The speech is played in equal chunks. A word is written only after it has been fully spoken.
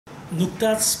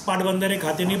नुकताच पाटबंधारे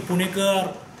खात्याने पुणेकर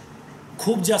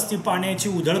खूप जास्ती पाण्याची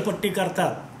उधळपट्टी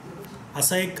करतात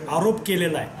असा एक आरोप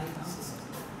केलेला आहे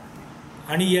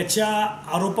आणि याच्या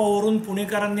आरोपावरून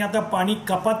पुणेकरांनी आता पाणी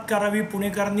कपात करावी,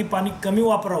 पुणेकरांनी पाणी कमी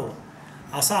वापरावं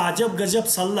असा अजब गजब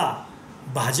सल्ला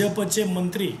भाजपचे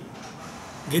मंत्री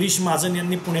गिरीश महाजन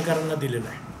यांनी पुणेकरांना दिलेला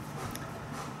आहे।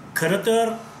 खरं तर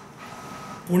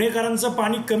पुणेकरांचं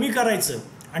पाणी कमी करायचं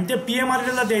आणि ते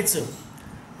एमआरडला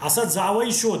द्यायचं असा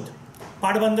जावई शोध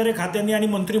पाटबंधारे खात्याने आणि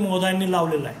मंत्री महोदयांनी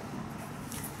लावलेला आहे।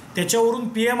 त्याच्यावरून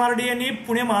एमआरड यांनी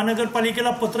पुणे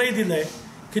महानगरपालिकेला पत्रही दिलं आहे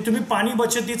की तुम्ही पाणी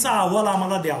बचतीचा अहवाल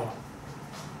आम्हाला द्यावा।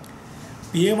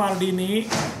 एमआरडीने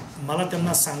मला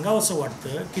त्यांना सांगावंसं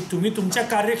वाटतं की तुम्ही तुमच्या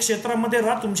कार्यक्षेत्रामध्ये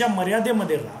राहा, तुमच्या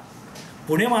मर्यादेमध्ये राहा।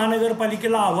 पुणे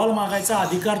महानगरपालिकेला अहवाल मागायचा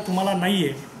अधिकार तुम्हाला नाही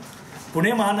आहे।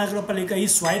 पुणे महानगरपालिका ही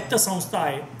स्वायत्त संस्था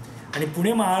आहे आणि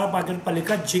पुणे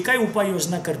महानगरपालिका जे काही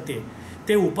उपाययोजना करते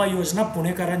ते उपाययोजना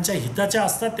पुणेकरांच्या हिताच्या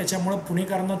असतात। त्याच्यामुळे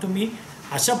पुणेकरांना तुम्ही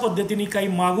अशा पद्धतीने काही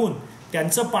मागून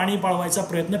त्यांचं पाणी पळवायचा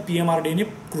प्रयत्न एमआरडीने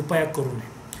कृपया करू नये।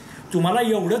 तुम्हाला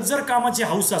एवढंच जर कामाची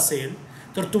हौस असेल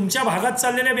तर तुमच्या भागात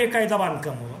चाललेल्या बेकायदा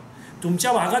बांधकामं,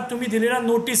 तुमच्या भागात तुम्ही दिलेल्या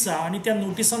नोटिसा आणि त्या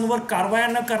नोटिसांवर कारवाया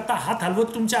न करता हात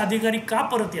हलवत तुमचे अधिकारी का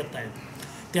परत येत आहेत,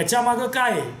 त्याच्यामागं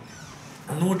काय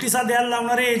आहे? नोटिसा द्यायला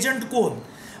लावणारे एजंट कोण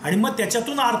आणि मग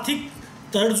त्याच्यातून आर्थिक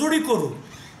तडजोडी करून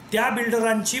त्या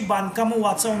बिल्डरांची बांधकामं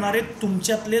वाचवणारे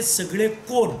तुमच्यातले सगळे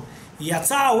कोण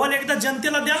याचा अहवाल एकदा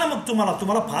जनतेला द्या ना। मग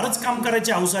तुम्हाला फारच काम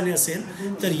करायची हौस आली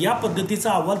असेल तर या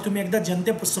पद्धतीचा अहवाल तुम्ही एकदा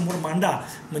जनतेसमोर मांडा,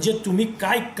 म्हणजे तुम्ही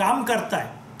काय काम करताय।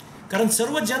 कारण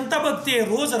सर्व जनता बघते,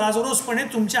 रोज राजरोजपणे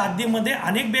तुमच्या हद्दीमध्ये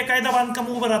अनेक बेकायदा बांधकामं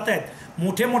उभं राहत आहेत,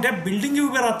 मोठ्या मोठ्या बिल्डिंगी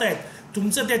उभ्या राहत आहेत,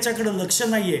 तुमचं त्याच्याकडे लक्ष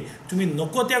नाही आहे। तुम्ही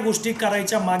नको त्या गोष्टी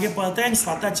करायच्या मागे पळताय आणि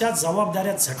स्वतःच्या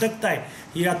जबाबदाऱ्या झटकताय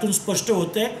हे यातून स्पष्ट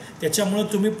होतंय। त्याच्यामुळे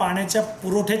तुम्ही पाण्याच्या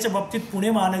पुरवठ्याच्या बाबतीत पुणे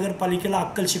महानगरपालिकेला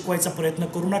अक्कल शिकवायचा प्रयत्न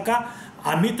करू नका।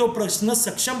 आम्ही तो प्रश्न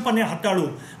सक्षमपणे हाताळू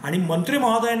आणि मंत्री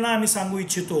महोदयांना आम्ही सांगू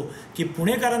इच्छितो की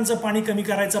पुणेकरांचं पाणी कमी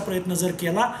करायचा प्रयत्न जर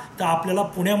केला तर आपल्याला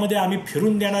पुण्यामध्ये आम्ही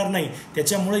फिरून देणार नाही।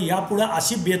 त्याच्यामुळे यापुढे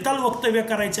अशी बेताल वक्तव्य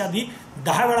करायच्या आधी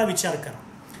 10 वेळा विचार करा।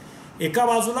 एका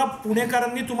बाजूला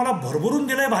पुणेकरांनी तुम्हाला भरभरून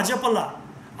दिलंय, भाजपला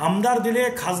आमदार दिले,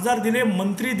 खासदार दिले,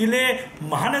 मंत्री दिले,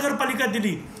 महानगरपालिका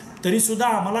दिली, तरीसुद्धा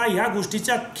आम्हाला या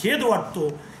गोष्टीचा खेद वाटतो।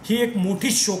 ही एक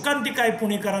मोठी शोकांतिका आहे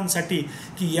पुणेकरांसाठी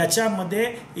की याच्यामध्ये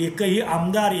एकही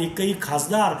आमदार, एकही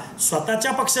खासदार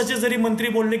स्वतःच्या पक्षाचे जरी मंत्री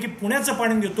बोलले की पुण्याचं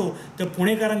पाणी देतो तर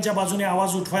पुणेकरांच्या बाजूने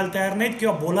आवाज उठवायला तयार नाहीत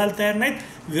किंवा बोलायला तयार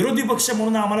नाहीत। विरोधी पक्ष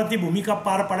म्हणून आम्हाला ती भूमिका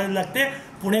पार पाडायला लागते।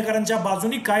 पुणेकरांच्या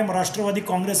बाजूने कायम राष्ट्रवादी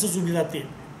काँग्रेसच उभी राहते।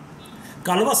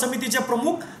 कालवा समितीचे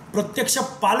प्रमुख प्रत्यक्ष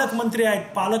पालकमंत्री आहेत।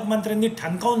 पालकमंत्र्यांनी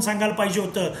ठणकावून सांगायला पाहिजे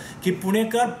होतं की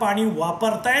पुणेकर पाणी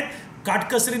वापरतायत,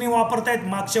 काटकसरीने वापरतायत।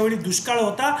 मागच्या वेळी दुष्काळ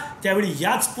होता त्यावेळी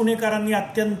याच पुणेकरांनी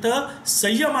अत्यंत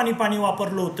संयमाने पाणी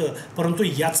वापरलं होतं, परंतु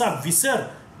याचा विसर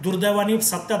दुर्दैवाने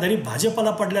सत्ताधारी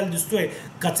भाजपला पडलेला दिसतोय।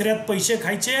 कचऱ्यात पैसे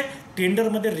खायचे,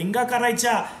 टेंडरमध्ये रिंगा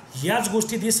करायच्या, याच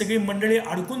गोष्टीत ही सगळी मंडळी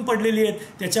अडकून पडलेली आहेत।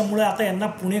 त्याच्यामुळे आता यांना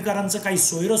पुणेकरांचं काही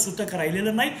सोयरंसुतक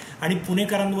राहिलेलं नाही आणि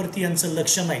पुणेकरांवरती यांचं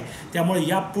लक्ष नाही। त्यामुळे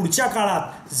या पुढच्या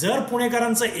काळात जर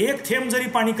पुणेकरांचं एक थेंब जरी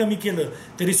पाणी कमी केलं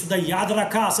तरीसुद्धा याद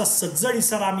राखा असा सज्जड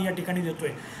इशारा आम्ही या ठिकाणी देतोय।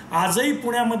 आजही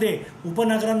पुण्यामध्ये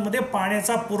उपनगरांमध्ये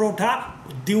पाण्याचा पुरवठा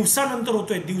दिवसानंतर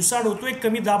होतोय, दिवसाड होतोय,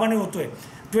 कमी दाबाने होतोय।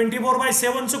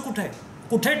 24/7चं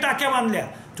कुठे टाक्या बांधल्या?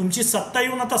 तुमची सत्ता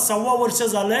येऊन आता 1.25 वर्ष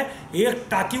झालंय, एक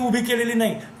टाकी उभी केलेली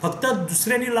नाही। फक्त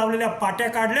दुसऱ्यांनी लावलेल्या पाट्या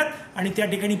काढल्यात आणि त्या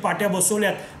ठिकाणी पाट्या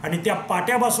बसवल्यात आणि त्या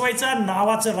पाट्या बसवायचा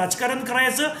नावाचं राजकारण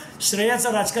करायचं,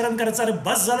 श्रेयाचं राजकारण करायचं। अरे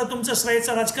बस झालं तुमचं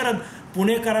श्रेयाचं राजकारण।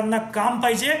 पुणेकरांना काम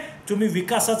पाहिजे, तुम्ही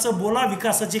विकासाचं बोला,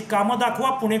 विकासाची कामं दाखवा,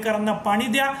 पुणेकरांना पाणी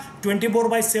द्या,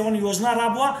 24/7 योजना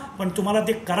राबवा, पण तुम्हाला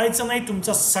ते करायचं नाही।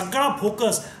 तुमचा सगळा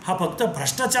फोकस हा फक्त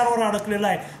भ्रष्टाचारावर अडकलेला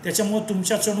आहे। त्याच्यामुळे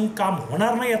तुमच्याकडून काम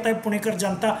होणार नाही। आता पुणेकर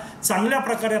जनता चांगल्या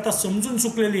प्रकारे आता समजून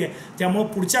चुकलेली आहे। त्यामुळे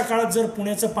पुढच्या काळात जर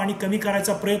पुण्याचं पाणी कमी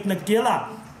करायचा प्रयत्न केला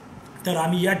तर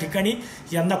आम्ही या ठिकाणी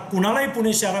यांना कुणालाही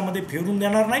पुणे शहरामध्ये फिरून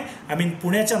देणार नाही। आम्ही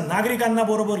पुण्याच्या नागरिकांना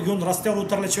बरोबर घेऊन रस्त्यावर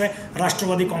उतरल्याशिवाय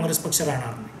राष्ट्रवादी काँग्रेस पक्ष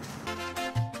राहणार नाही।